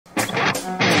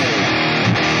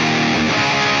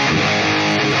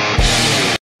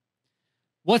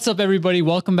What's up, everybody?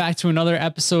 Welcome back to another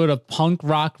episode of Punk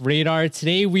Rock Radar.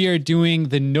 Today we are doing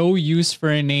the No Use for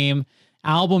a Name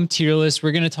album tier list.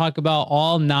 We're going to talk about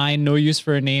all 9 No Use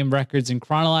for a Name records in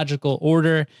chronological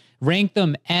order, rank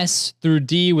them S through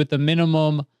D with a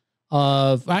maximum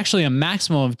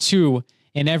of 2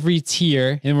 in every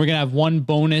tier. And we're going to have one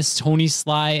bonus Tony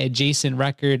Sly adjacent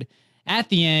record at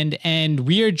the end. And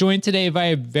we are joined today by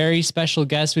a very special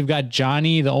guest. We've got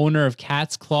Jonny, the owner of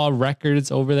Cat's Claw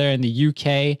Records over there in the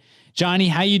UK. Jonny,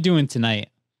 how you doing tonight?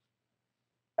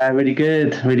 Really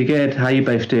good. How you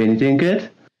both doing? You doing good?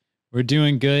 We're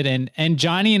doing good. And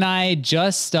Jonny and I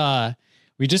just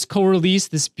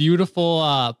co-released this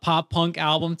beautiful pop punk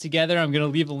album together. I'm going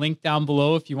to leave a link down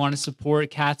below if you want to support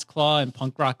Cat's Claw and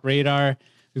Punk Rock Radar.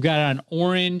 We've got it on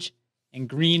orange and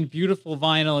green, beautiful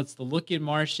vinyl. It's the Look at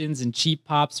Martians and Cheap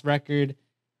Pops record.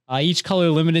 Each color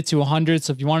limited to 100.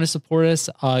 So if you want to support us,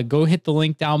 go hit the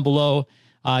link down below.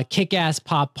 Kick-ass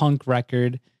pop punk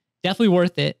record. Definitely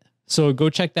worth it. So go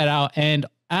check that out. And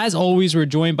as always, we're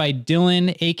joined by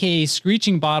Dylan, aka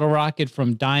Screeching Bottle Rocket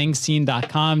from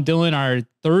DyingScene.com. Dylan, our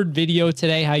third video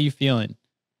today. How you feeling?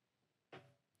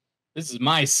 This is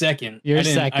my second. Your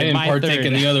second. I didn't partake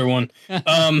in the other one.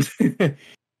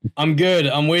 I'm good.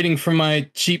 I'm waiting for my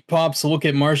Cheap Pops Look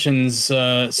at Martians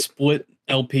split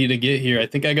LP to get here. I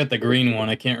think I got the green one.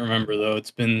 I can't remember, though. It's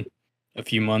been a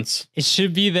few months. It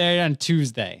should be there on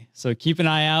Tuesday. So keep an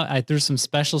eye out. I threw some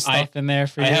special stuff in there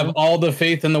for you. I have all the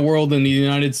faith in the world in the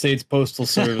United States Postal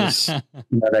Service.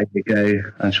 There you go.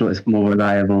 I'm sure it's more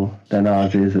reliable than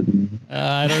ours is.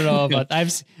 I don't know about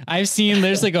I've seen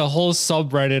there's like a whole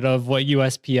subreddit of what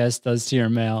USPS does to your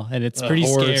mail, and it's pretty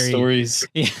horror scary. Stories.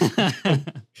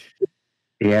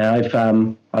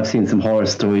 Yeah, I've seen some horror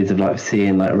stories of like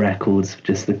seeing like records,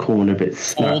 just the corner of it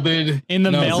folded in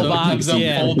the mailbox.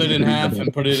 Yeah, folded in half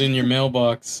and put it in your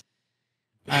mailbox.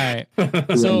 All right.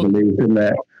 So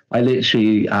I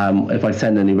literally, if I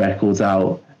send any records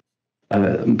out,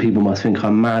 people must think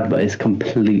I'm mad, but it's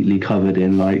completely covered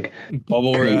in like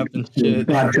bubble wrap and shit.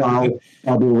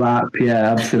 Bubble wrap,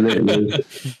 yeah, absolutely.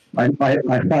 I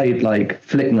hide like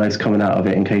flick knives coming out of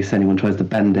it in case anyone tries to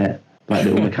bend it, like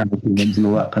little mechanical ones and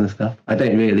all that kind of stuff. I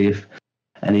don't really if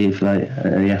any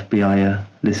FBI are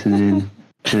listening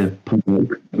to public.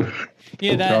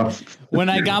 Yeah, when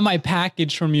I got my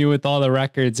package from you with all the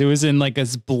records, it was in like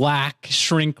this black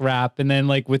shrink wrap, and then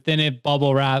like within it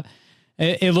bubble wrap.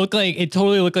 It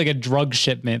totally looked like a drug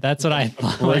shipment. That's what I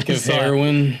thought. Like of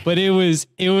heroin. But it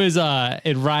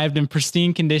arrived in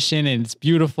pristine condition and it's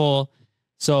beautiful.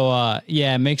 So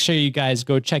yeah, make sure you guys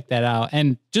go check that out.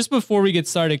 And just before we get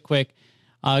started quick,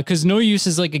 because No Use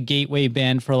is like a gateway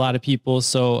band for a lot of people.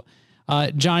 So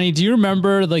Jonny, do you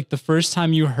remember like the first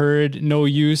time you heard No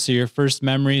Use or your first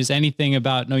memories, anything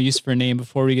about No Use for a Name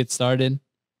before we get started?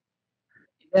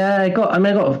 Yeah, I got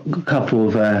a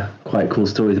couple of quite cool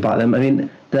stories about them. I mean,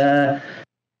 I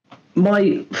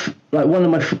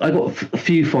got a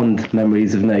few fond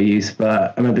memories of No Use,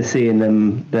 but I remember seeing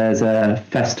them. There's a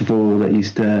festival that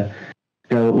used to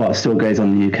go, well, it still goes on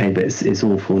in the UK, but it's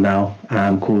awful now,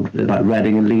 called like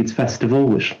Reading and Leeds Festival,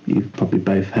 which you've probably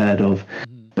both heard of.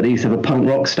 But they used to have a punk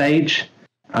rock stage,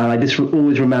 and I just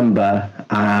always remember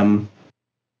going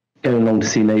along to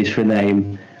see No Use for a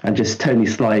Name, and just Tony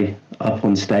Sly up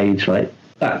on stage, like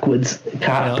backwards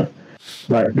cap,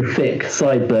 like the thick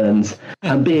sideburns,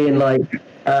 and being like,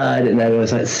 I don't know, I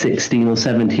was like 16 or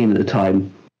 17 at the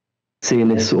time, seeing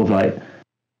this sort of like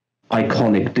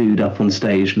iconic dude up on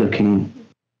stage looking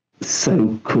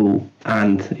so cool,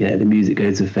 and the music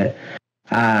goes with it.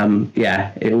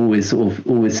 It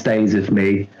always stays with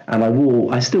me, and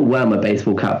I still wear my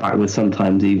baseball cap backwards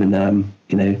sometimes, even an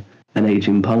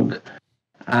aging punk.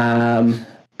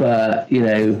 But,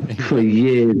 for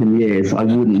years and years, I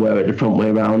wouldn't wear it the front way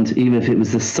around. Even if it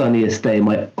was the sunniest day,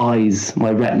 my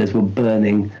retinas were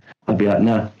burning. I'd be like,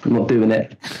 no, I'm not doing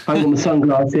it. I've got my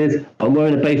sunglasses, I'm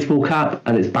wearing a baseball cap,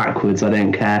 and it's backwards. I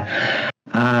don't care.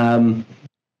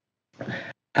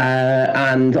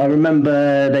 And I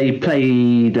remember they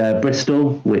played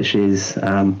Bristol, which is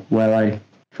where I'm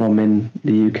from in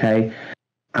the UK.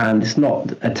 And it's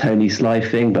not a Tony Sly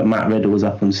thing, but Matt Riddle was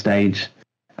up on stage.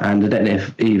 And I don't know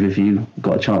if either of you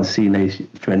got a chance to see No Use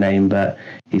for a Name, but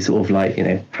he sort of like,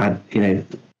 had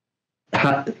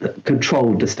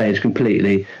controlled the stage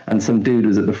completely. And some dude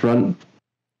was at the front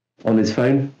on his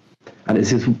phone. And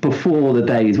it's just before the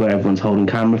days where everyone's holding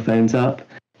camera phones up.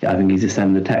 I think he's just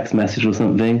sending a text message or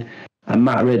something. And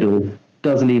Matt Riddle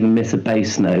doesn't even miss a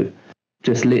bass note.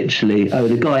 Just literally,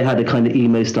 the guy had a kind of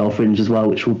emo style fringe as well,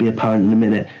 which will be apparent in a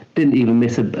minute. Didn't even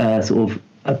miss a sort of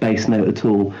a bass note at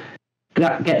all.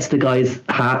 That gets the guy's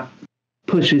hat,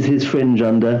 pushes his fringe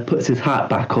under, puts his hat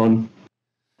back on,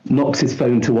 knocks his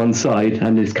phone to one side,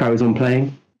 and just carries on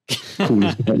playing. Cool.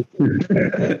 Nice.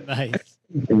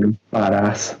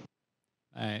 Badass.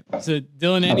 All right. So,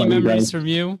 Dylan, any memories from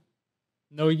you?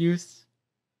 No use?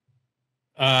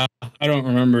 I don't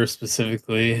remember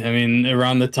specifically. I mean,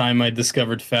 around the time I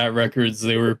discovered Fat Records,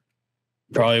 they were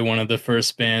probably one of the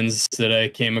first bands that I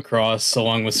came across,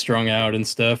 along with Strung Out and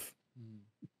stuff.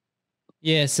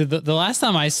 Yeah, so the last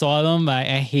time I saw them, I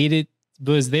hated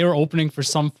because they were opening for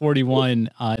Sum 41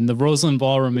 in the Roseland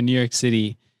Ballroom in New York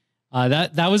City.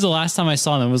 That was the last time I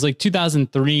saw them. It was like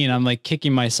 2003, and I'm like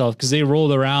kicking myself because they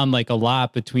rolled around like a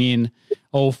lot between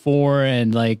 04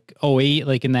 and like 08,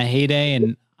 like in that heyday.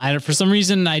 And for some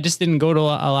reason, I just didn't go to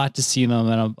a lot to see them,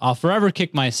 and I'll forever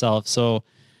kick myself. So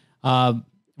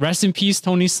rest in peace,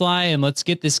 Tony Sly, and let's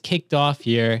get this kicked off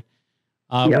here.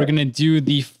 We're going to do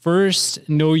the first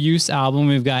No Use album.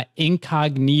 We've got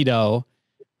Incognito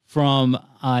from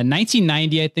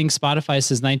 1990, I think. Spotify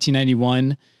says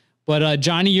 1991. But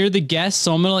Jonny, you're the guest,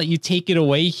 so I'm going to let you take it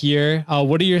away here.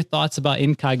 What are your thoughts about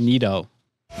Incognito?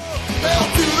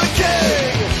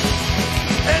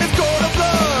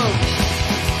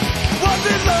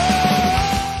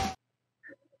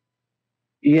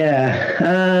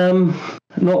 Yeah,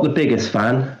 not the biggest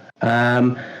fan.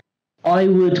 I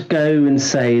would go and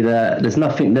say that there's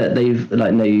nothing that they've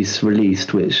like No Use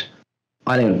released which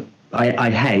I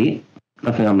hate.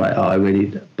 Nothing I'm like, oh, I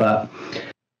really, but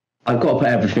I've got to put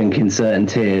everything in certain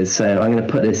tiers. So I'm going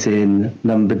to put this in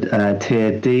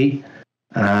tier D.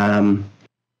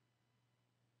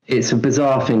 It's a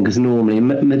bizarre thing because normally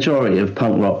majority of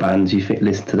punk rock bands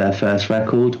listen to their first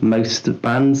record. Most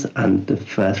bands, and the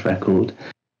first record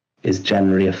is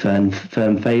generally a firm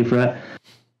favourite.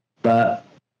 But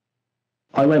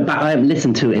I went back. I haven't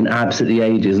listened to it in absolutely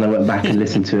ages, and I went back and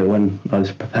listened to it when I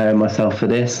was preparing myself for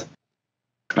this,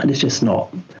 and it's just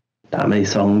not that many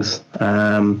songs.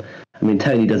 I mean,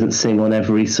 Tony doesn't sing on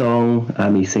every song.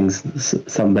 He sings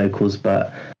some vocals,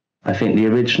 but I think the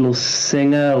original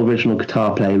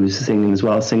guitar player who was singing as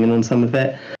well, singing on some of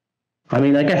it. I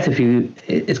mean, I guess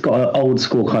it's got an old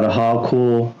school kind of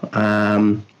hardcore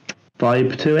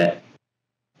vibe to it.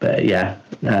 But yeah,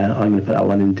 I'm going to put that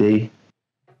one in D.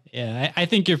 Yeah, I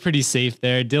think you're pretty safe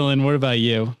there. Dylan, what about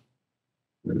you?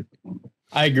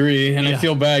 I agree, and I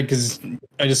feel bad because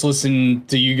I just listened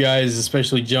to you guys,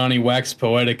 especially Jonny, wax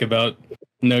poetic about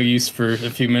No Use for a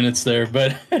few minutes there,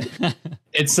 but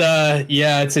it's a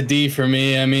D for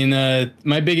me. I mean,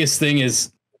 my biggest thing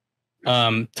is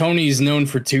Tony's known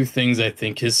for two things, I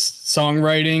think: his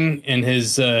songwriting and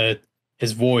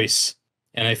his voice.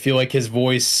 And I feel like his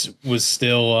voice was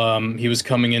still he was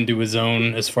coming into his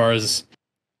own as far as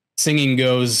singing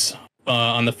goes.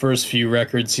 On the first few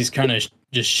records, he's kind of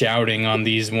just shouting on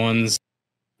these ones.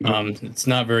 It's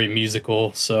not very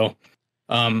musical, so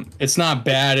it's not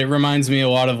bad. It reminds me a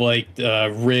lot of like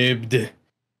Ribbed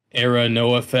era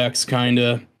NoFX kind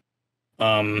of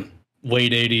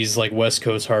late 80s like West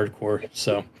Coast hardcore.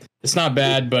 So it's not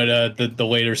bad, but the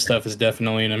later stuff is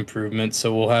definitely an improvement.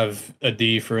 So we'll have a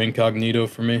D for Incognito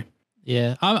for me.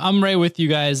 Yeah, I'm right with you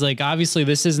guys. Like, obviously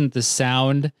this isn't the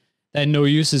sound that No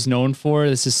Use is known for.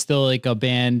 This is still like a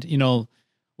band,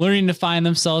 learning to find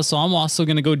themselves. So I'm also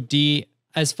going to go D.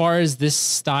 As far as this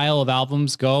style of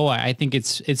albums go, I think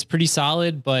it's pretty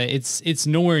solid, but it's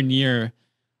nowhere near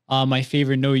my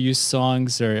favorite No Use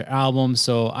songs or albums.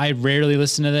 So I rarely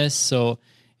listen to this. So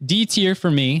D tier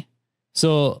for me.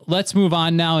 So let's move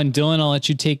on now. And Dylan, I'll let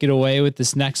you take it away with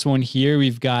this next one here.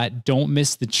 We've got Don't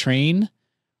Miss the Train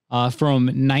from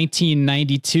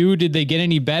 1992. Did they get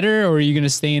any better, or are you going to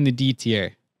stay in the D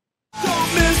tier?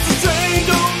 Don't miss the train,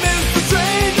 don't miss the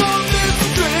train, don't miss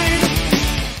the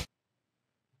train.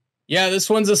 Yeah, this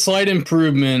one's a slight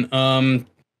improvement.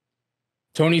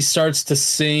 Tony starts to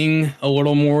sing a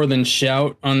little more than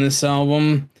shout on this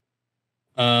album.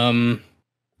 I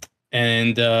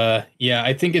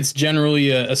think it's generally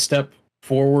a step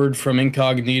forward from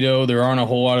Incognito. There aren't a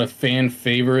whole lot of fan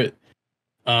favorite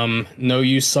No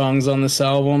Use songs on this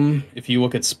album. If you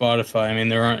look at Spotify, I mean,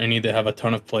 there aren't any that have a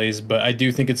ton of plays, but I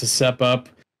do think it's a step up.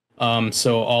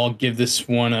 So I'll give this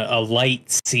one a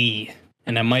light C,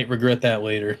 and I might regret that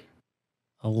later.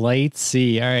 A light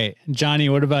C. All right. Jonny,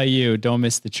 what about you? Don't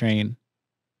Miss the Train.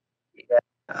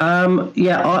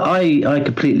 I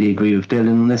completely agree with Dylan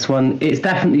on this one. It's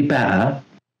definitely better.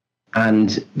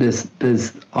 And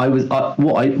I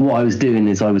was doing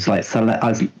is I was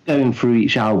going through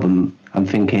each album and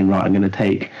thinking, right, I'm going to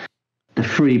take the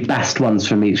three best ones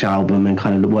from each album and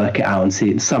kind of work it out and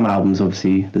see. Some albums,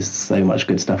 obviously, there's so much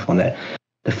good stuff on it.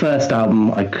 The first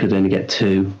album, I could only get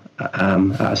two at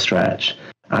a stretch.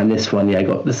 And this one,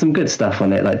 there's some good stuff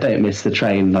on it, like Don't Miss the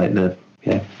Train, like the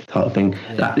title thing.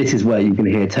 This is where you can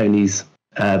hear Tony's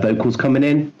vocals coming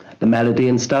in, the melody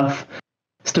and stuff.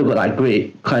 Still got that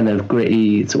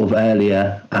gritty sort of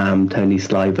earlier Tony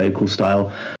Sly vocal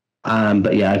style.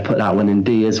 But I put that one in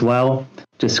D as well,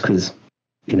 just because,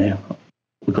 we've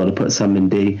got to put some in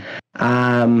D.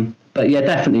 But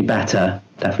definitely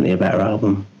a better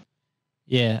album.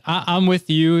 Yeah, I'm with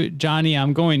you, Johnny.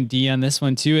 I'm going D on this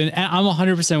one too. And I'm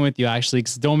 100% with you, actually,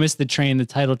 because Don't Miss the Train, the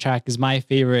title track, is my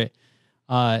favorite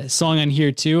song on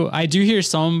here too. I do hear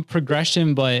some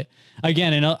progression, but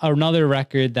again, another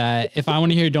record that if I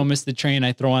want to hear Don't Miss the Train,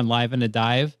 I throw on Live in a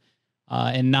Dive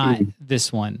and not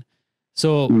this one.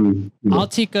 So I'll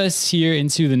take us here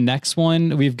into the next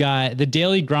one. We've got The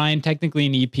Daily Grind, technically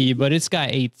an EP, but it's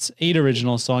got eight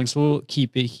original songs, so we'll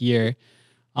keep it here.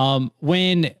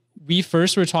 When we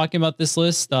first were talking about this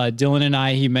list, Dylan and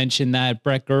he mentioned that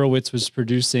Brett Gurewitz was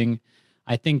producing,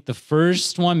 I think, the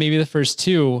first one, maybe the first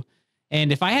two.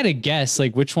 And if I had to guess,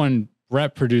 like, which one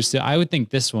Brett produced it, I would think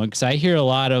this one, because I hear a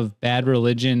lot of Bad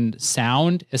Religion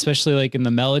sound, especially like in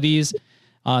the melodies.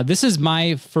 This is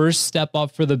my first step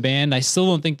up for the band. I still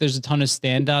don't think there's a ton of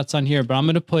standouts on here, but I'm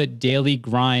going to put Daily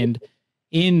Grind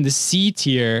in the C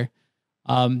tier.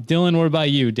 Dylan, what about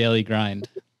you, Daily Grind?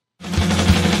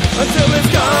 Until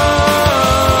it's gone,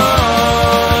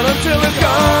 until it's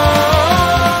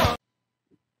gone.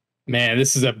 Man,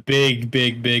 this is a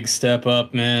big step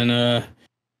up, man.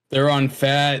 They're on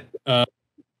Fat,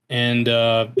 and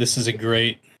this is a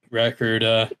great record.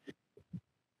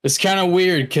 It's kind of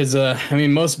weird because,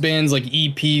 most bands like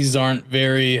EPs aren't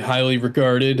very highly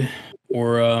regarded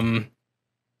or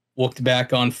looked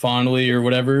back on fondly or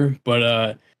whatever,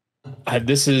 but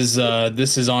this is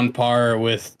on par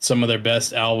with some of their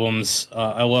best albums.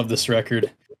 I love this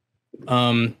record.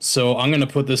 So I'm gonna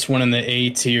put this one in the A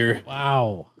tier.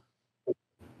 Wow.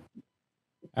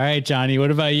 All right, Johnny,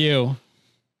 what about you?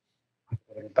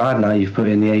 Bad now you've put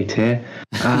in the A tier.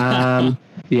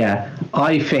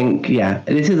 I think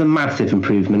this is a massive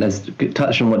improvement. As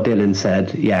touched on what Dylan said,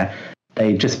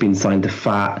 they've just been signed to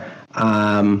Fat.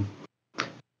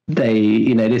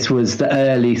 This was the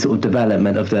early sort of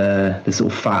development of the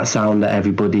sort of Fat sound that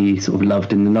everybody sort of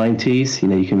loved in the 90s.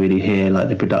 You can really hear like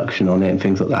the production on it and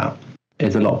things like that.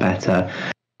 It's a lot better.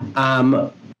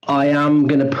 I am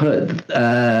going to put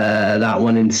that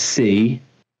one in C.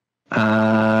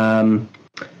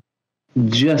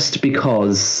 Just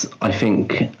because I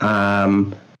think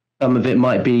some of it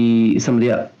might be, some of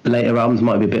the later albums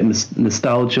might be a bit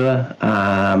nostalgia,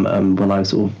 and when I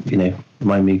sort of,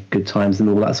 remind me good times and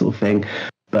all that sort of thing.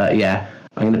 But I'm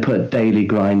going to put Daily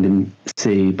Grind in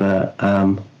C, but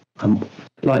I'm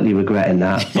slightly regretting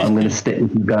that, but I'm going to stick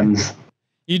with the guns.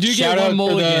 You do Shout get one out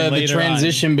mulligan for the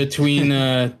transition between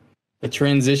the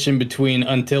transition between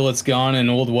Until It's Gone and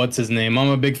Old What's His Name. I'm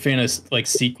a big fan of like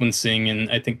sequencing, and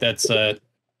I think that's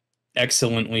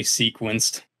excellently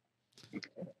sequenced.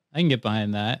 I can get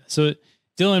behind that. So,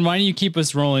 Dylan, why don't you keep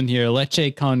us rolling here?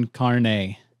 Leche con carne.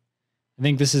 I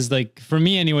think this is like, for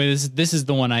me anyway, this is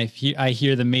the one I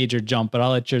hear the major jump, but I'll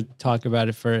let you talk about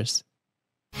it first.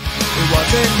 It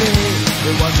wasn't me,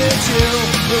 it wasn't you,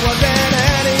 it wasn't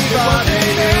anybody.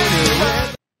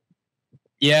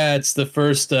 Yeah, it's the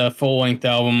first full-length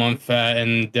album on Fat,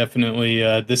 and definitely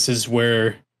this is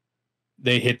where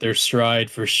they hit their stride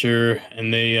for sure,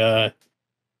 and they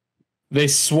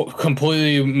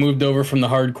completely moved over from the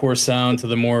hardcore sound to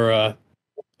the more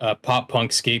pop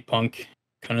punk, skate punk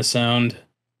kind of sound.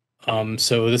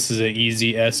 So this is an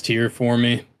easy S tier for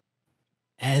me.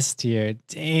 S tier,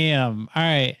 damn. All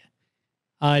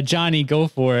right, Johnny, go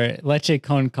for it. Leche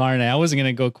con carne. I wasn't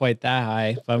gonna go quite that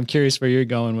high, but I'm curious where you're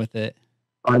going with it.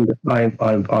 I'm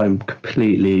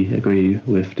completely agree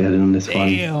with Dylan on this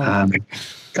one.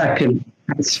 Second,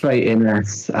 straight in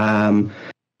S.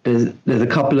 There's a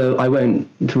couple of, I won't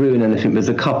ruin anything. There's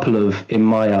a couple of, in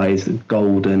my eyes,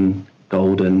 golden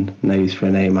Nose for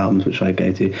a Name albums which I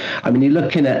go to. I mean, you're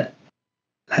looking at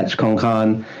Lech Con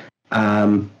Carne. I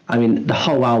mean, the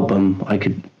whole album, I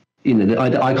could,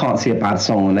 I can't see a bad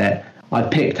song on it. I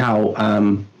picked out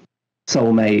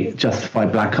Soulmate,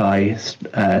 Justified Black Eye,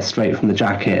 Straight from the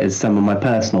Jacket as some of my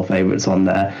personal favourites on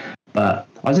there. But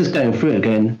I was just going through it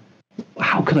going,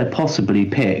 how could I possibly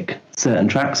pick certain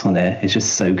tracks on it? It's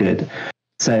just so good.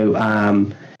 So,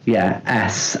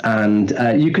 S. And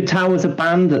you could tell as a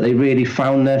band that they really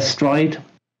found their stride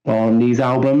on these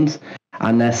albums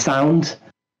and their sound.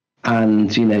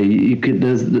 And, you could,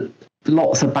 there's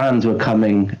lots of bands were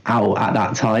coming out at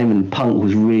that time, and punk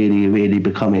was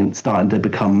really starting to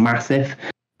become massive.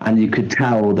 and you could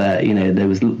tell that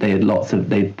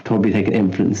they'd probably taken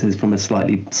influences from a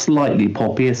slightly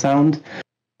poppier sound.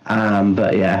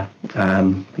 But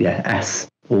S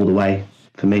all the way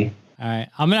for me. All right,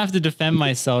 I'm gonna have to defend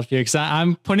myself here because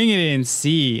I'm putting it in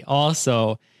C.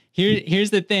 Also, here's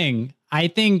the thing. I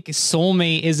think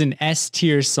Soulmate is an S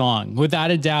tier song without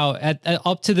a doubt.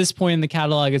 Up to this point in the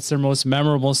catalog, it's their most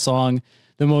memorable song,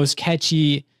 the most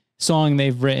catchy song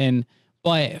they've written.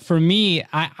 But for me,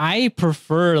 I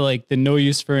prefer like the No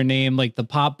Use for a Name, like the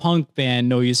pop punk band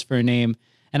No Use for a Name,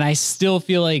 and I still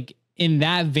feel like in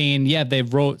that vein, yeah, they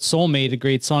wrote Soulmate, a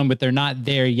great song, but they're not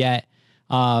there yet.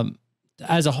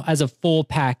 As a full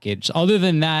package. Other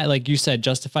than that, like you said,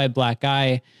 Justified Black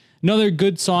Eye, another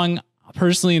good song.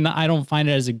 Personally, I don't find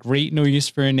it as a great No Use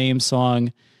for a Name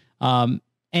song.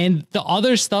 And the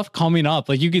other stuff coming up,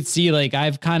 like you could see, like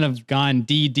I've kind of gone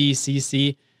D, D, C,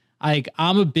 C. Like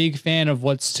I'm a big fan of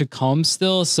what's to come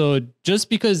still. So just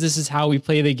because this is how we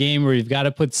play the game, where you've got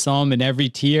to put some in every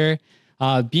tier,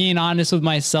 being honest with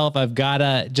myself, I've got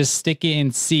to just stick it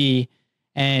in C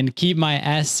and keep my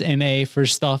S and A for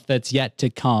stuff that's yet to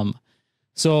come.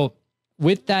 So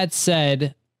with that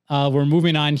said, we're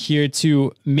moving on here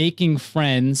to Making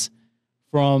Friends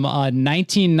from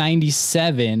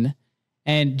 1997.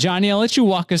 And Jonny, I'll let you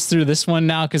walk us through this one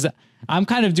now, because I'm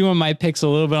kind of doing my picks a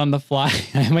little bit on the fly.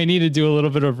 I might need to do a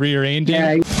little bit of rearranging.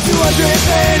 Yeah,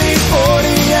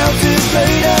 240 ounces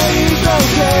later, he's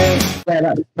okay. yeah,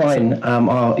 that's fine.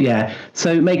 Yeah.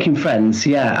 So Making Friends,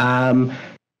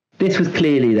 this was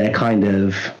clearly their kind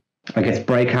of, I guess,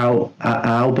 breakout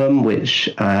album, which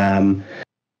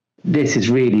this is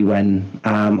really when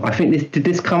I think did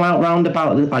this come out round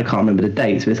about, I can't remember the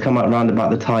dates, but it's come out round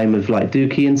about the time of like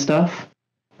Dookie and stuff.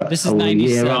 This is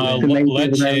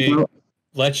 97.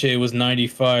 Lecce was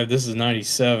 95. This is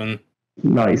 97.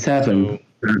 97.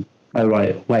 So, oh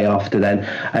right, way after then.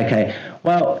 Okay.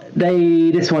 Well,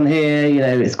 this one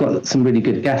here, it's got some really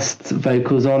good guest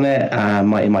vocals on it.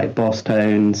 Mighty Mike Boss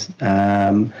Tones,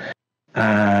 and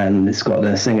it's got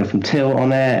the singer from Till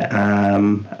on it.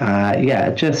 I'm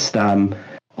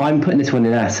putting this one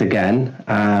in S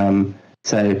again.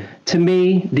 So to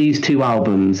me, these two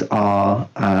albums are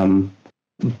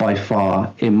by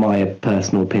far, in my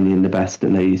personal opinion, the best that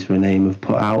No Use for a Name have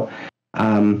put out.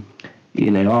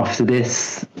 After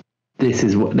this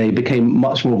is what they became,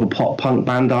 much more of a pop punk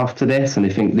band after this, and I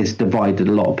think this divided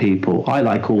a lot of people. I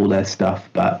like all their stuff,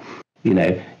 but you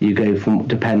go from,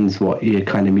 depends what your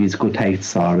kind of musical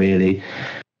tastes are really.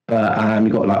 But you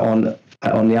got like on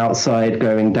the Outside,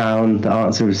 Going Down, the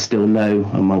answer is still no,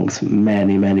 amongst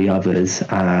many others.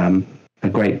 A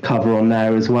great cover on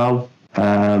there as well.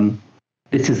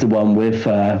 This is the one with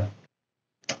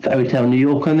Fairy Tale New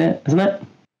York on it, isn't it?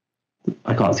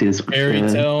 I can't see this. Fairy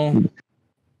Tale.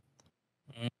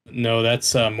 No,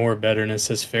 that's More Betterness.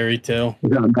 Says Fairy Tale.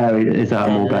 Is that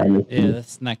More Betterness? Yeah,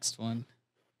 that's the next one.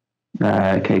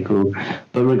 Okay, cool.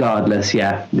 But regardless,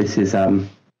 yeah, this is I'm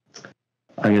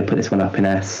gonna put this one up in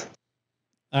S.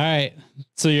 All right.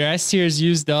 So your S tier is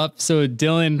used up. So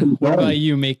Dylan, what about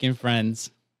you, Making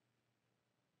Friends?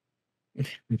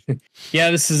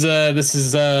 Yeah, this is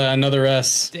another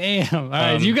S. Damn. All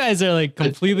right. You guys are like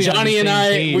completely Jonny and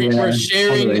I we're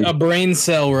sharing a brain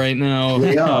cell right now.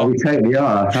 We totally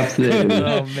are. Absolutely.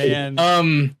 Oh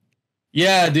man.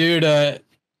 Yeah, dude.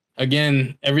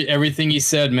 Again, everything he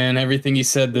said, man, everything he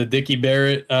said, the Dickie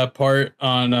Barrett part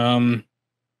on I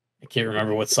can't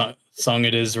remember what song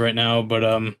it is right now,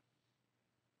 but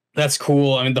that's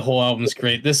cool. I mean, the whole album's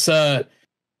great. These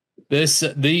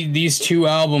two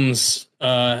albums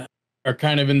are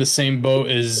kind of in the same boat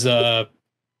as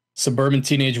Suburban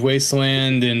Teenage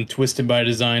Wasteland and Twisted by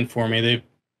Design for me. They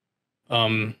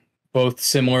both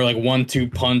similar, like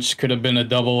 1-2 punch, could have been a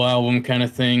double album kind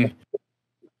of thing.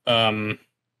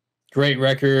 Great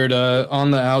record.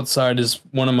 On the Outside is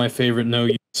one of my favorite No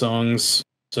Use songs.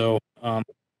 So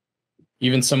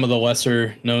even some of the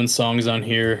lesser known songs on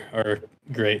here are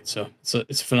great. So it's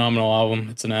a phenomenal album.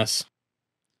 It's an S.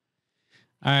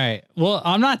 All right. Well,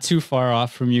 I'm not too far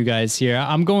off from you guys here.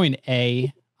 I'm going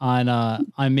A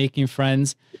on Making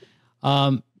Friends.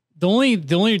 The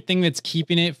only thing that's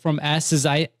keeping it from S is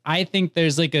I think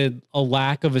there's like a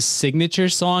lack of a signature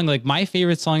song. Like my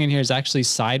favorite song in here is actually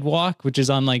Sidewalk, which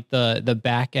is on like the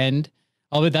back end.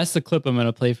 Oh, but that's the clip I'm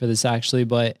gonna play for this actually.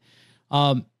 But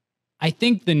I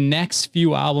think the next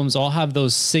few albums all have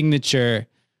those signature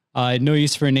No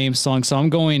Use for a Name songs. So I'm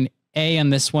going A on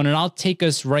this one, and I'll take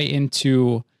us right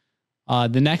into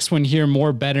the next one here,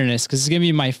 More Betterness, because it's gonna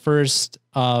be my first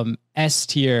S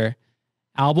tier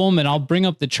album, and I'll bring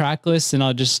up the track list, and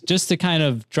I'll just to kind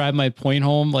of drive my point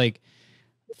home. Like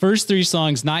first three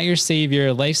songs, Not Your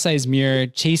Savior, Life Size Mirror,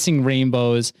 Chasing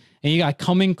Rainbows, and you got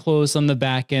Coming Close on the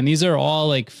back end. These are all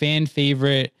like fan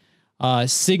favorite,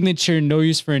 signature No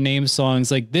Use for a Name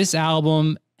songs. Like this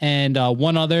album and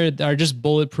one other are just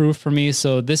bulletproof for me.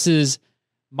 So this is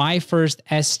my first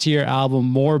S tier album,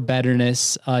 More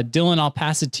Betterness. Dylan, I'll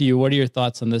pass it to you. What are your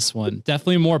thoughts on this one?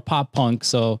 Definitely more pop punk.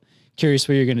 So curious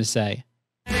what you're going to say.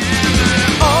 All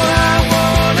I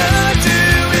wanna do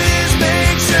is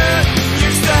make sure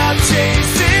you stop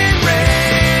chasing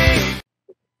rain.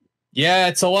 Yeah,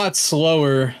 it's a lot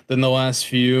slower than the last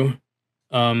few.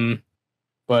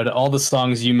 But all the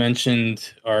songs you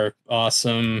mentioned are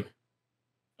awesome.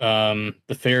 The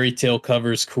fairy tale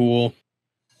cover's cool.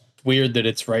 Weird that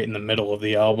it's right in the middle of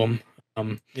the album.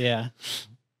 Yeah.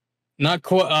 Not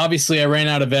quite. Obviously, I ran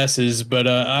out of S's, but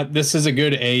this is a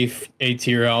good A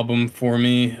tier album for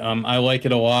me. I like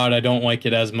it a lot. I don't like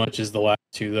it as much as the last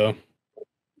two, though.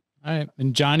 All right.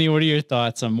 And Jonny, what are your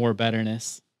thoughts on More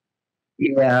Betterness?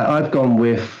 Yeah, I've gone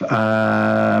with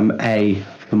A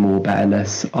for More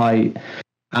Betterness.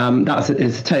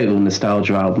 It's a total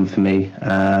nostalgia album for me.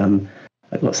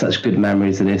 I've got such good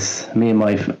memories of this. Me and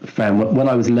my friend, when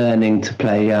I was learning to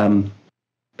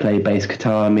play bass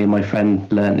guitar, me and my friend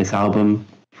learnt this album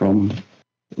from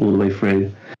all the way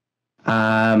through,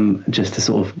 just to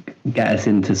sort of get us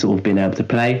into sort of being able to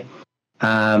play.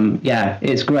 Yeah,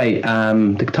 it's great.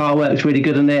 The guitar work's really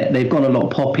good on it. They've gone a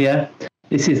lot poppier.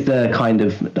 This is the kind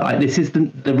of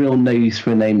the real No Use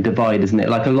for a Name divide, isn't it?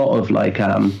 Like a lot of like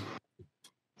sort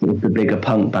of the bigger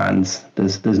punk bands.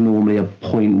 There's normally a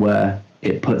point where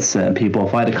it puts certain people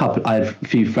off. I had a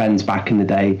few friends back in the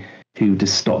day who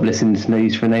just stopped listening to No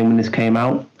Use for a Name when this came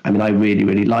out. I mean, I really,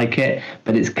 really like it,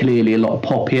 but it's clearly a lot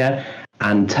poppier.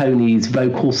 And Tony's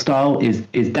vocal style is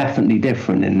definitely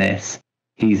different in this.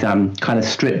 He's kind of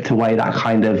stripped away that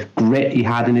kind of grit he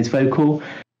had in his vocal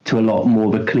to a lot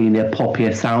more of a cleaner,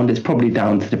 poppier sound. It's probably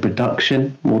down to the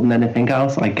production more than anything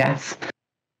else, I guess.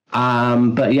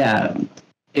 But yeah,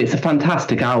 it's a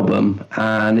fantastic album,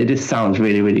 and it just sounds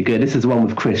really, really good. This is the one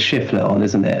with Chris Shiflett on,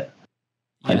 isn't it?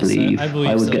 I believe. I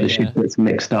always get the Shifletts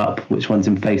mixed up, which one's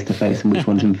in Face to Face and which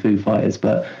one's in Foo Fighters.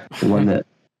 But the one that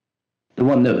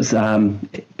was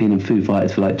been in Foo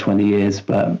Fighters for like 20 years.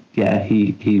 But yeah,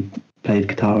 he played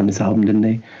guitar on this album, didn't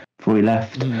he? Before he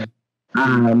left.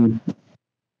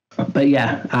 But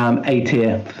yeah, A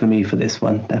tier for me for this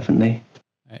one, definitely.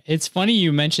 It's funny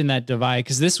you mentioned that divide,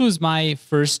 because this was my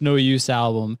first No Use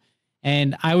album,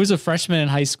 and I was a freshman in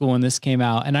high school when this came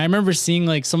out. And I remember seeing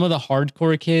like some of the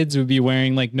hardcore kids would be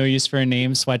wearing like No Use for a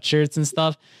Name sweatshirts and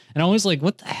stuff. And I was like,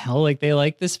 what the hell? Like they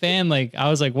like this band? Like I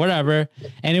was like, whatever.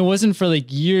 And it wasn't for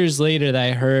like years later that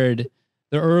I heard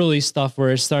the early stuff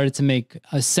where it started to make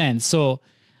a sense. So,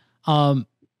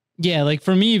 yeah, like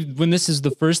for me, when this is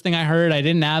the first thing I heard, I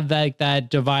didn't have that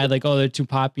divide, like, oh, they're too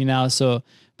poppy now. So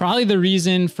probably the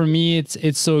reason for me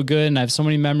it's so good, and I have so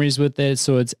many memories with it,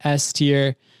 so it's S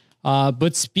tier.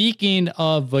 But speaking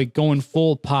of like going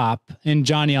full pop, and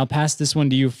Jonny, I'll pass this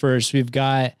one to you first. We've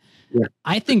got,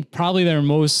 I think probably their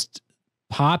most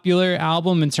popular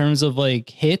album in terms of like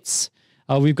hits.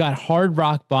 We've got Hard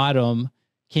Rock Bottom,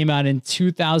 came out in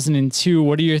 2002.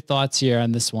 What are your thoughts here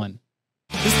on this one?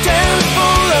 This town's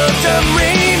full of dumb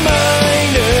reminders.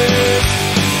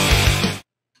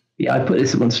 Yeah, I put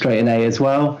this one straight in A as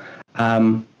well.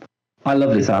 I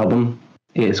love this album.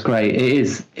 It's great. It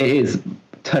is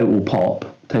total pop,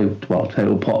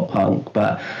 total pop punk.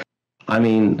 But I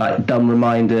mean, like Dumb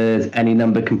Reminders, Any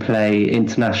Number Can Play,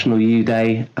 International U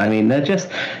Day. I mean, they're just.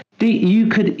 You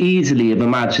could easily have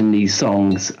imagined these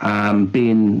songs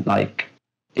being like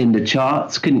in the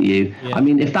charts, couldn't you? Yeah. I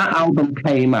mean, if that album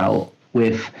came out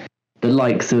with the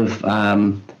likes of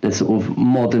the sort of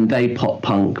modern day pop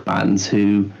punk bands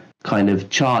who've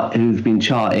been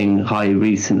charting high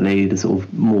recently, the sort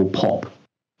of more pop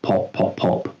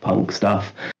punk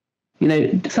stuff. You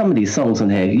know, some of these songs on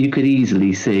here you could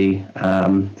easily see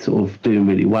sort of doing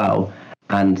really well,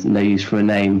 and No Use for a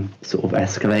Name sort of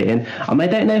escalating. I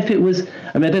don't know if it was.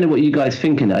 I don't know what you guys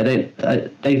thinking. They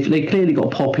clearly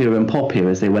got poppier and poppier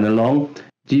as they went along.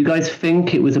 Do you guys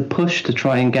think it was a push to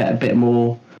try and get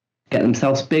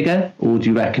themselves bigger, or do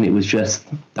you reckon it was just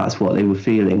that's what they were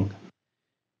feeling?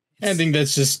 I think that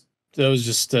was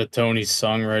just Tony's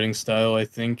songwriting style, I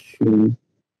think.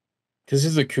 Because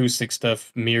his acoustic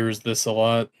stuff mirrors this a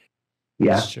lot.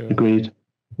 Yeah, agreed.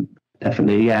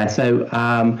 Definitely, yeah. So,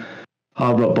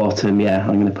 Hard Rock Bottom, yeah,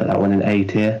 I'm going to put that one in A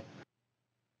tier.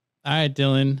 All right,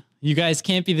 Dylan. You guys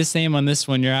can't be the same on this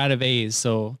one. You're out of A's,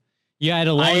 so you had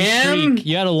a long streak.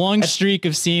 You had a long streak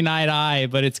of seeing eye to eye,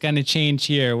 but it's going to change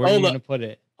here. Where are you going to put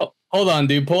it? Hold on,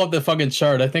 dude. Pull up the fucking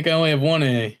chart. I think I only have one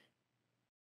A.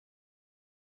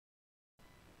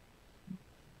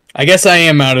 I guess I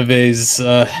am out of A's.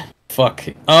 Fuck.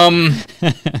 All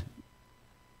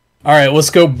right, let's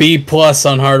go B plus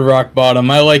on Hard Rock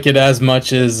Bottom. I like it as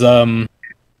much as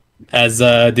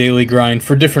Daily Grind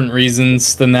for different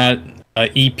reasons than that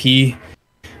EP.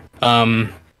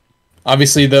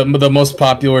 Obviously, the most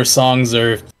popular songs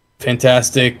are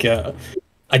fantastic.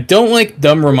 I don't like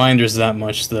Dumb Reminders that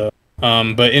much though.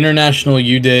 But International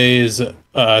U Day is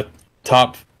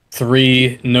top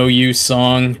 3 No Use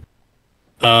song.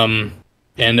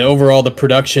 And overall, the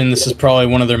production, this is probably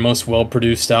one of their most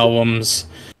well-produced albums.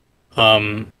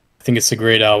 I think it's a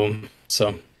great album.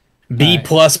 So B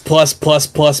plus plus plus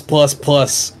plus plus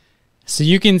plus. So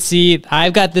you can see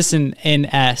I've got this in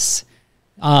S.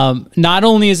 Not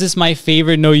only is this my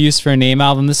favorite No Use for a Name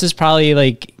album, this is probably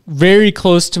like very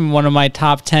close to one of my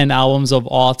top 10 albums of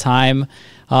all time.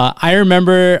 I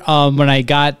remember when I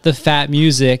got the Fat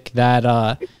Music that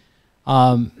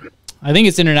I think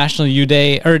it's International U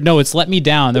Day, or no, it's Let Me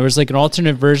Down. There was like an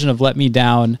alternate version of Let Me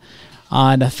Down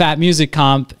on a Fat Music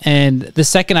comp, and the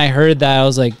second I heard that, I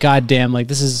was like, God damn, like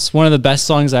this is one of the best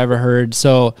songs I ever heard.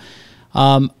 So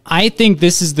I think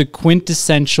this is the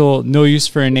quintessential No Use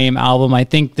for a Name album. I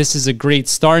think this is a great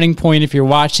starting point if you're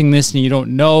watching this and you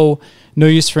don't know No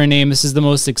Use for a Name. This is the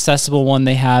most accessible one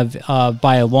they have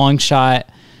by a long shot.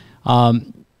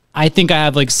 I think I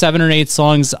have like 7 or 8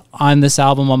 songs on this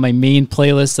album on my main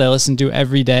playlist that I listen to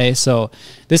every day. So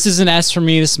this is an S for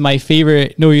me. This is my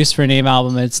favorite No Use for a Name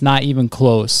album. It's not even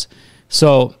close.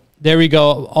 So there we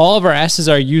go. All of our S's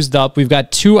are used up. We've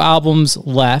got 2 albums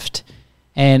left.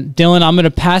 And Dylan, I'm going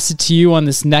to pass it to you on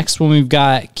this next one. We've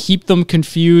got Keep Them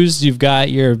Confused. You've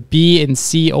got your B and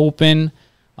C open.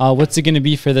 What's it going to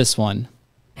be for this one?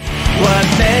 What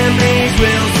memories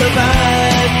will survive?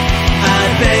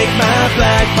 I thank my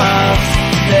black box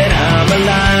that I'm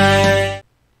alive.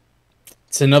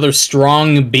 It's another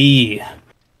strong B.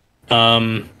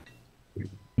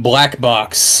 Black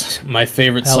Box, my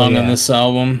favorite song on this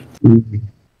album.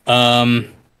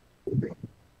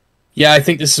 Yeah, I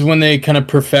think this is when they kind of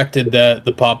perfected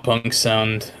the pop punk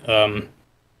sound.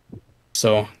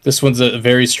 So this one's a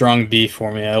very strong B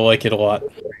for me. I like it a lot.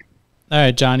 All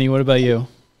right, Johnny, what about you?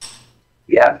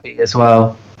 Yeah, me as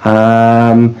well.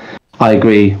 I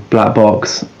agree. Black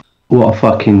Box. What a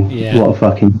fucking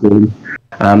tune.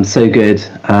 So good.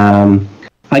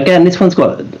 Again, this one's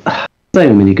got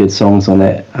so many good songs on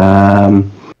it.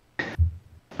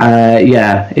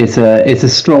 Yeah, it's a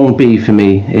strong B for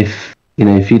me. If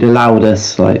you'd allowed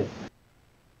us like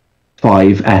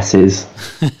 5 S's,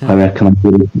 I reckon I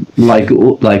would like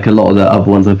a lot of the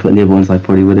other ones I put in the other ones, I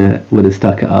probably would have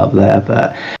stuck it up there.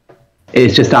 But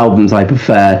it's just albums I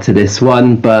prefer to this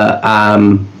one. But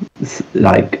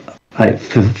like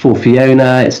for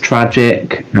Fiona, it's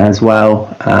tragic as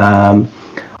well. I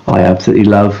absolutely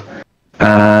love.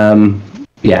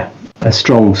 Yeah, a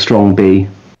strong B.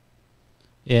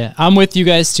 Yeah, I'm with you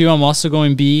guys too. I'm also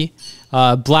going B.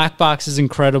 Black Box is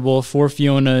incredible. For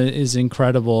Fiona is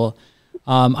incredible.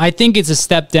 I think it's a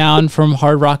step down from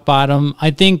Hard Rock Bottom.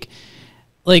 I think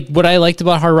like what I liked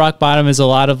about Hard Rock Bottom is a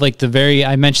lot of like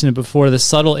I mentioned it before, the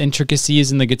subtle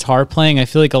intricacies in the guitar playing. I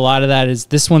feel like a lot of that is,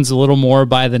 this one's a little more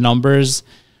by the numbers.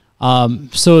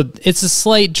 So it's a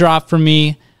slight drop for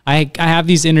me. I have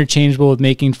these interchangeable with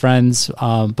Making Friends,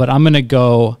 but I'm going to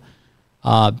go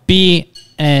B,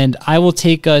 and I will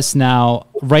take us now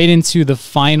right into the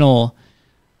final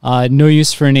No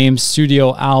Use for a Name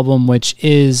studio album, which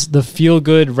is the Feel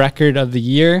Good Record of the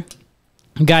Year.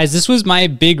 Guys, this was my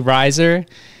big riser.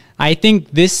 I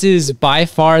think this is by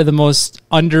far the most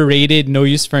underrated No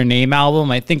Use for a Name album.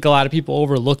 I think a lot of people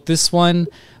overlooked this one,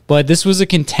 but this was a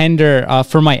contender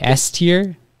for my S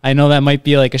tier. I know that might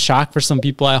be like a shock for some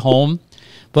people at home,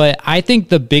 but I think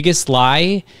the biggest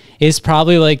lie is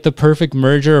probably like the perfect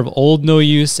merger of old No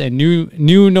Use and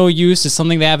new No Use is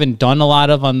something they haven't done a lot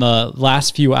of on the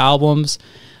last few albums.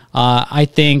 I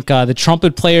think the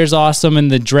trumpet player is awesome, and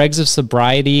the Dregs of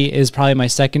Sobriety is probably my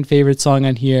second favorite song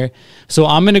on here. So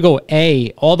I'm going to go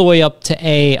A, all the way up to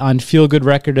A on Feel Good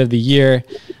Record of the Year.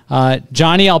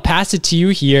 Johnny, I'll pass it to you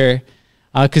here,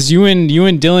 because you and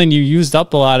Dylan, you used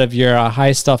up a lot of your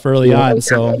high stuff early on.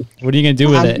 So what are you going to do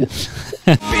with it?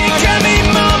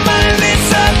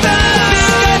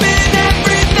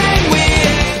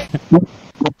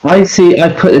 I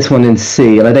put this one in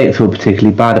C, and I don't feel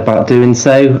particularly bad about doing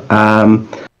so.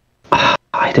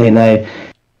 I don't know.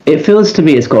 It feels to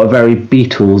me it's got a very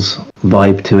Beatles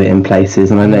vibe to it in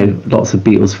places, and I know lots of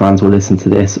Beatles fans will listen to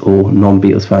this, or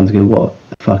non-Beatles fans go, what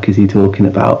the fuck is he talking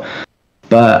about?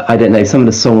 But I don't know, some of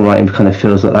the songwriting kind of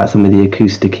feels like that, some of the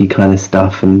acousticy kind of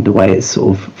stuff and the way it's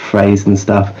sort of phrased and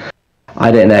stuff.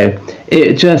 I don't know.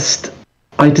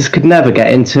 I just could never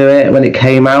get into it when it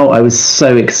came out. I was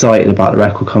so excited about the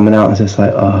record coming out. I was just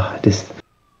like,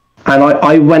 and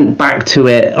I went back to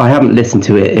it. I haven't listened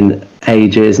to it in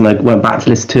ages, and I went back to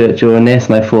listen to it during this,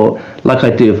 and I thought, like I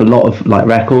do with a lot of like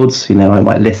records, you know, I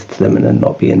might listen to them and then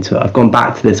not be into it. I've gone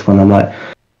back to this one. I'm like,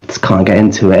 just can't get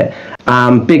into it.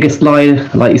 Biggest Lie,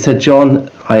 like you said, John,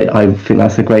 I think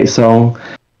that's a great song.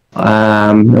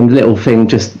 And little thing,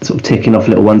 just sort of ticking off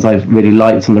little ones I've really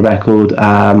liked on the record.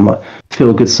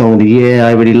 Feel Good Song of the Year,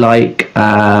 I really like.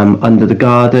 Under the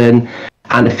Garden,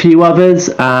 and a few others.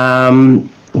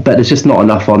 But there's just not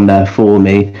enough on there for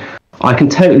me. I can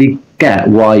totally get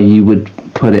why you would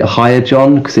put it higher,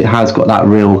 John, because it has got that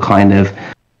real kind of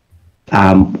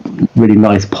really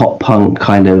nice pop punk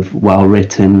kind of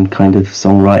well-written kind of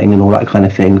songwriting and all that kind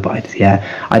of thing. But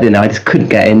I don't know, I just couldn't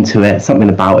get into it. Something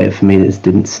about it for me that just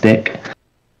didn't stick.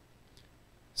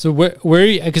 So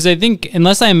where because I think,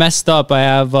 unless I messed up, I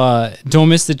have Don't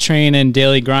Miss the Train and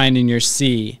Daily Grind in your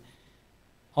C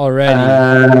already.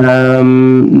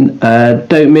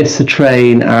 Don't Miss the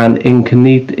Train and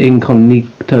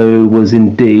Incognito was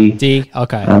in D. D,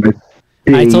 okay.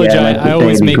 I told you, I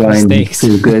always make mistakes.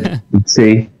 Too good.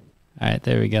 See. All right,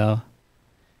 there we go.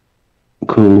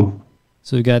 Cool.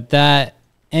 So we got that.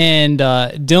 And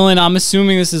Dylan, I'm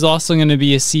assuming this is also going to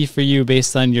be a C for you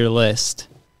based on your list.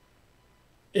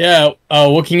 Yeah,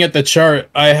 looking at the chart,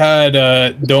 I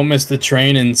had Don't Miss the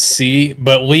Train in C,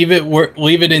 but leave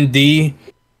it in D.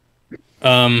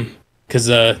 Cause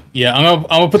yeah, I'm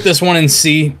gonna put this one in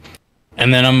C,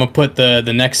 and then I'm gonna put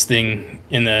the next thing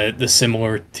in the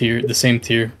similar tier, the same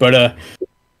tier. But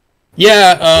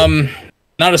yeah,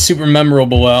 not a super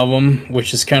memorable album,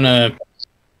 which is kind of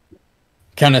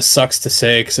sucks to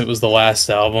say because it was the last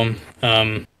album.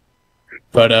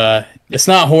 But it's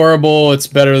not horrible. It's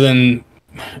better than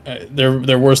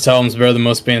their worst album's better than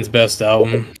most bands' best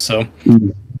album. So,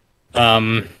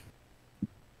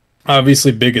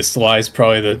 obviously, Biggest Lie is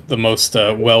probably the most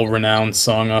well-renowned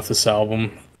song off this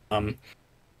album.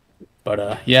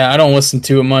 But yeah, I don't listen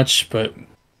to it much, but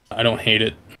I don't hate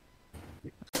it.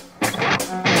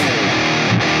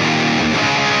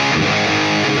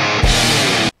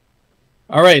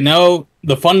 All right, now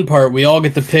the fun part. We all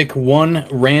get to pick one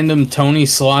random Tony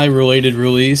Sly related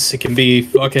release. It can be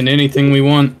fucking anything we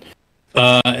want,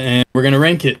 and we're gonna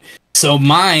rank it. So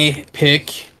my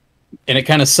pick, and it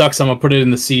kind of sucks, I'm gonna put it in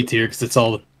the C tier because it's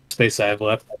all the space I have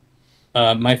left.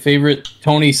 My favorite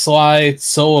Tony Sly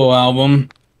solo album,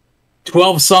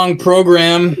 12-song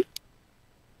program.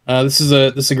 This is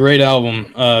a great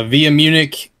album. Via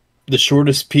Munich, The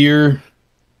Shortest Pier,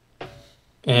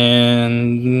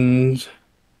 and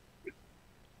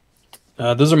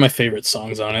those are my favorite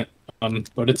songs on it.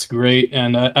 But it's great,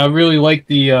 and I really like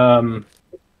the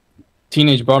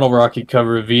Teenage Bottle Rocket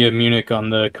cover of Via Munich on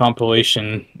the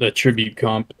compilation, the tribute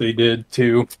comp they did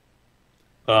too.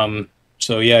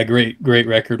 So yeah, great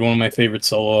record. One of my favorite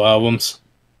solo albums.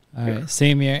 All right,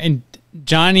 same here. And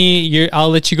Johnny, I'll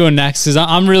let you go next because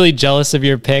I'm really jealous of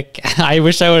your pick. I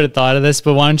wish I would have thought of this,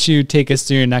 but why don't you take us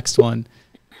through your next one?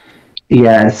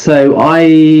 Yeah, so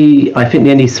I think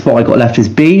the only spot I got left is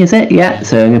B, is it? Yeah,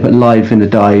 so I'm going to put Live in the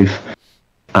Dive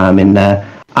in there.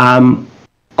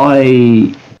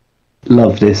 I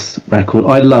love this record.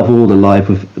 I love all the live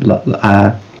with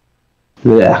I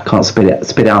can't spit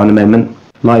it out in a moment.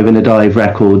 Live in the Dive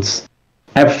records.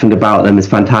 Everything about them is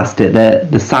fantastic.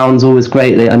 The sound's always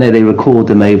great. I know they record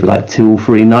them over like 2 or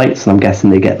 3 nights, and I'm guessing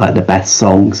they get like the best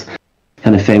songs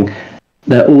kind of thing.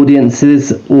 Their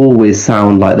audiences always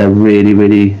sound like they're really,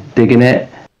 really digging it.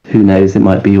 Who knows? It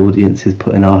might be audiences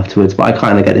putting afterwards, but I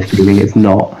kind of get the feeling it's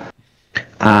not.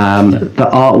 The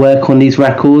artwork on these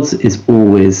records is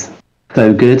always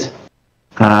so good.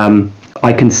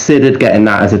 I considered getting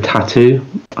that as a tattoo.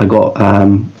 I got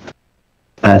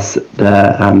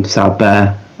the South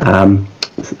Bear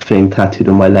thing tattooed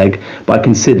on my leg, but I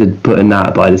considered putting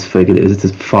that, but I just figured it was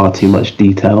just far too much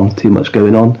detail, too much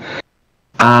going on.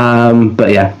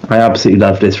 But yeah, I absolutely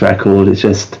love this record.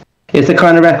 It's the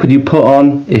kind of record you put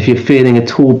on if you're feeling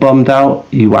at all bummed out,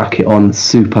 you whack it on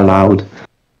super loud,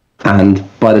 and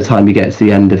by the time you get to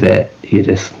the end of it, you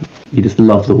just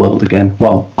love the world again.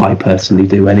 Well, I personally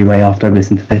do anyway after I've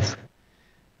listened to this.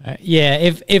 Yeah,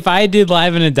 if I did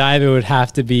Live in a Dive, it would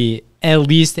have to be at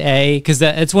least A, because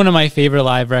it's one of my favorite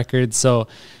live records. So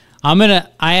I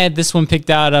had this one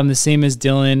picked out. I'm the same as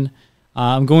Dylan.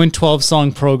 I'm going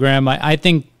 12-song program. I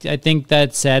think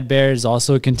that Sad Bear is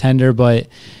also a contender, but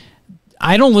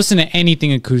I don't listen to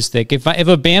anything acoustic. If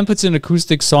a band puts an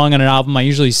acoustic song on an album, I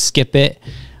usually skip it.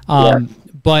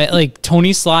 But like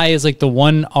Tony Sly is like the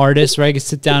one artist where I could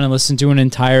sit down and listen to an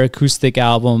entire acoustic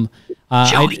album.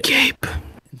 Joey Cape.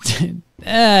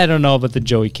 I don't know about the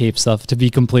Joey Cape stuff, to be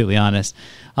completely honest.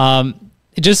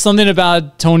 Just something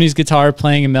about Tony's guitar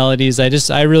playing and melodies.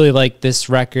 I really like this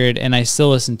record, and I still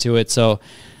listen to it. So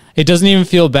it doesn't even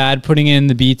feel bad putting it in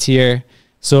the B tier.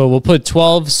 So we'll put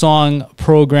 12-song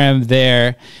program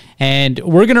there. And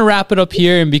we're going to wrap it up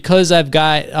here. And because I've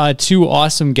got two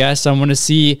awesome guests, I want to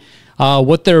see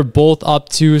what they're both up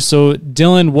to. So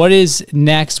Dylan, what is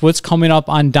next? What's coming up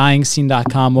on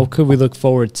DyingScene.com? What could we look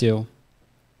forward to?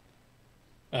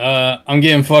 I'm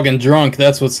getting fucking drunk.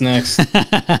 That's what's next.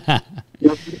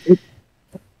 All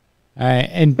right.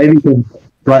 And Maybe you can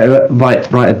write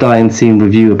a Dying Scene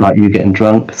review about you getting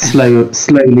drunk,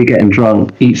 slowly getting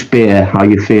drunk, each beer, how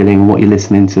you're feeling, what you're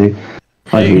listening to.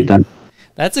 I'd read that.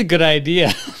 that's a good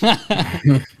idea.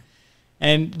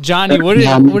 And Johnny, what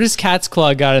does Cat's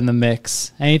Claw got in the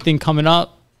mix? Anything coming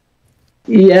up?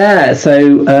 Yeah, so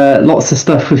lots of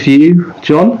stuff with you,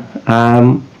 John,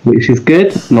 which is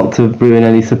good, not to ruin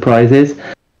any surprises.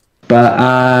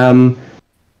 But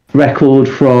record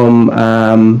from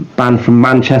band from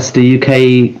Manchester,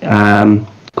 UK,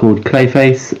 called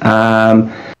Clayface,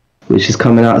 which is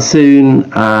coming out soon.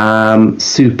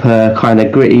 Super kind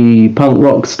of gritty punk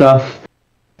rock stuff.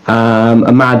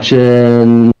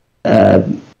 Imagine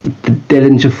the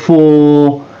Dillinger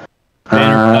 4.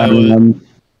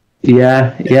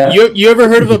 Yeah. You ever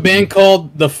heard of a band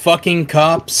called The Fucking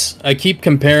Cops? I keep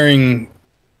comparing.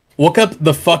 Look up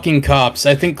The Fucking Cops.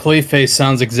 I think Clayface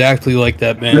sounds exactly like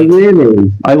that Oh, band.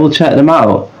 really? I will check them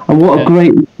out. And what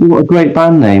a great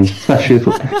band name, especially with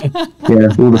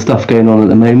all the stuff going on at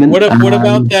the moment. What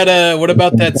about that? What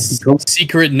about that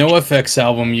secret NoFX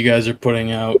album you guys are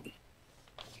putting out?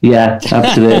 Yeah,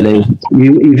 absolutely.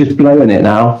 You're just blowing it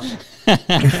now.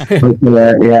 I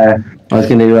was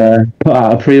going to put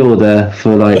out a pre-order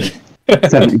for like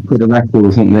 70 quid a record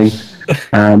or something,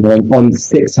 and on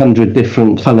 600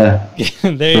 different colour.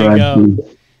 There you go.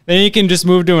 Then you can just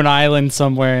move to an island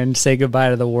somewhere and say goodbye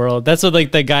to the world. That's what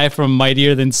like the guy from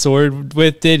Mightier Than Sword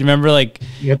did. Remember, like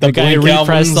the guy who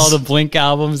repressed all the Blink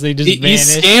albums. They just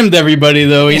vanished. He scammed everybody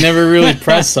though. He never really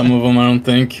pressed some of them. I don't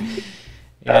think.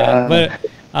 Yeah, but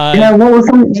what was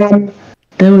that?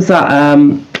 There was that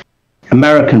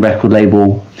American record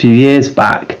label a few years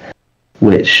back,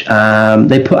 which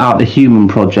they put out the Human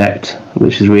Project,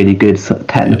 which is really good,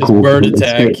 technical. Bird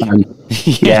Attack.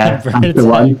 Yeah, that's the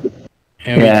one.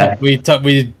 And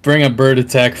we bring up Bird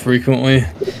Attack frequently.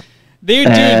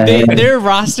 Their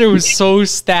roster was so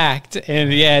stacked,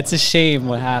 and yeah, it's a shame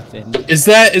what happened. Is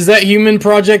that Human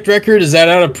Project record? Is that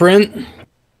out of print?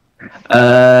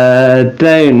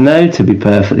 Don't know, to be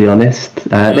perfectly honest.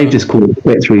 They've just called it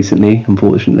quits recently,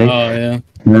 unfortunately. Oh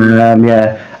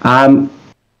yeah.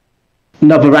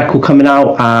 Another record coming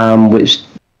out, which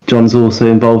John's also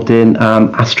involved in,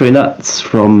 Astronauts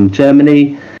from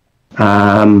Germany.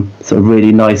 Sort of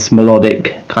really nice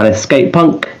melodic kind of skate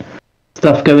punk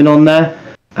stuff going on there,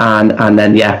 and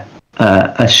then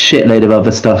a shitload of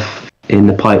other stuff in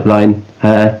the pipeline.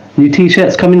 New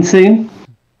t-shirts coming soon.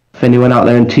 If anyone out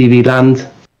there in TV land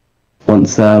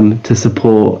wants to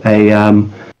support a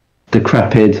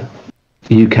decrepit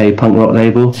UK punk rock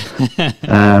label,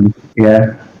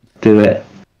 do it.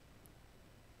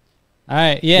 All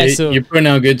right, yeah. So you're putting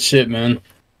out good shit, man.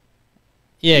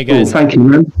 Yeah, guys. Cool, thank you,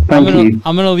 man. Thank you.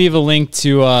 I'm gonna leave a link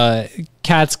to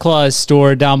Cat's Claw's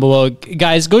store down below.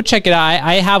 Guys, go check it out.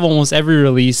 I have almost every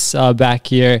release back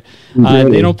here.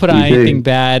 They don't put out anything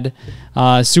bad.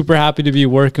 Super happy to be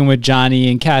working with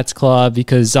Jonny and Cat's Claw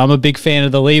because I'm a big fan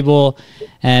of the label.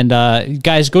 And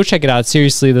guys, go check it out.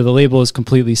 Seriously, the label is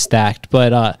completely stacked.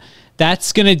 But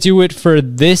that's gonna do it for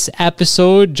this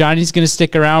episode. Johnny's gonna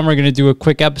stick around. We're gonna do a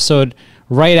quick episode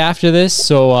right after this,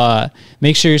 so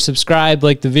make sure you're subscribed,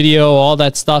 like the video, all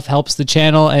that stuff helps the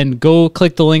channel, and go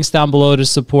click the links down below to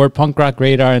support Punk Rock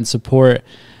Radar and support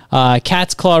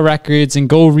Cat's Claw Records, and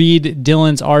go read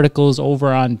Dylan's articles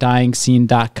over on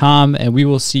DyingScene.com, and we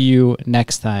will see you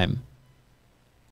next time.